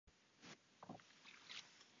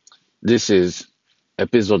This is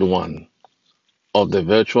episode one of the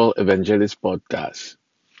Virtual Evangelist Podcast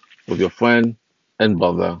with your friend and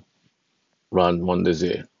brother, Ron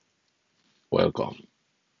Mondesir. Welcome.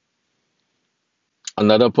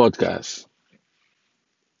 Another podcast.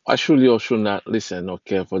 Why should you or should not listen or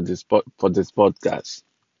care for this podcast?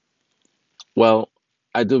 Well,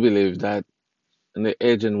 I do believe that in the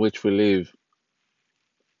age in which we live,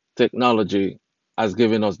 technology has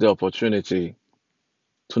given us the opportunity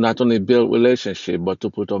to not only build relationship but to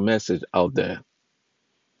put a message out there.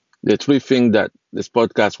 The three things that this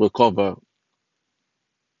podcast will cover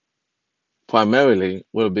primarily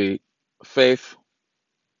will be faith,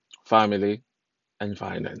 family, and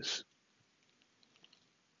finance.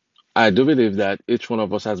 I do believe that each one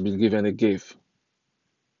of us has been given a gift,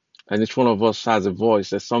 and each one of us has a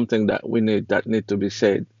voice. There's something that we need that need to be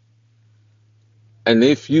said. And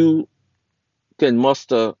if you can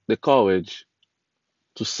muster the courage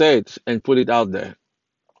to say it and put it out there,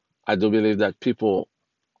 I do believe that people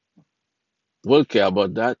will care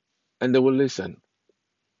about that and they will listen.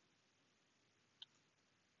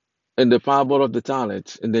 In the parable of the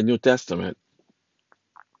talents in the New Testament,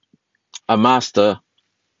 a master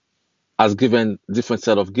has given different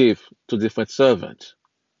set of gifts to different servants.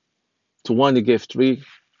 To one he gave three,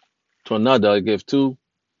 to another he gave two,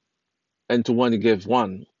 and to one he gave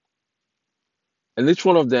one. And each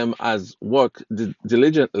one of them has worked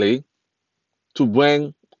diligently to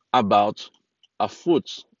bring about a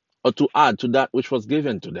fruit or to add to that which was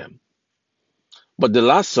given to them. But the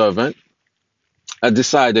last servant had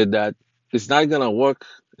decided that it's not going to work,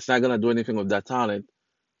 it's not going to do anything with that talent.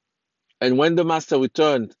 And when the master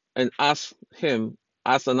returned and asked an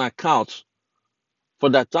account for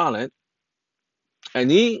that talent,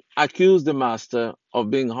 and he accused the master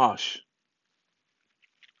of being harsh.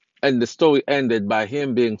 And the story ended by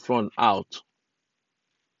him being thrown out.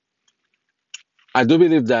 I do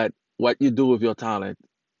believe that what you do with your talent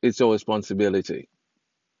is your responsibility.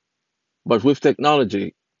 But with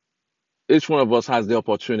technology, each one of us has the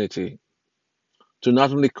opportunity to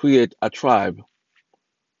not only create a tribe,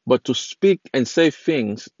 but to speak and say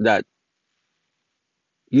things that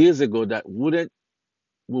years ago that we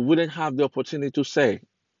wouldn't have the opportunity to say.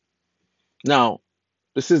 Now,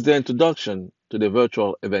 this is the introduction to the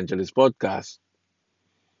Virtual Evangelist Podcast.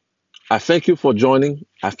 I thank you for joining.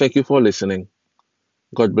 I thank you for listening.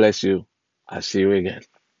 God bless you. I'll see you again.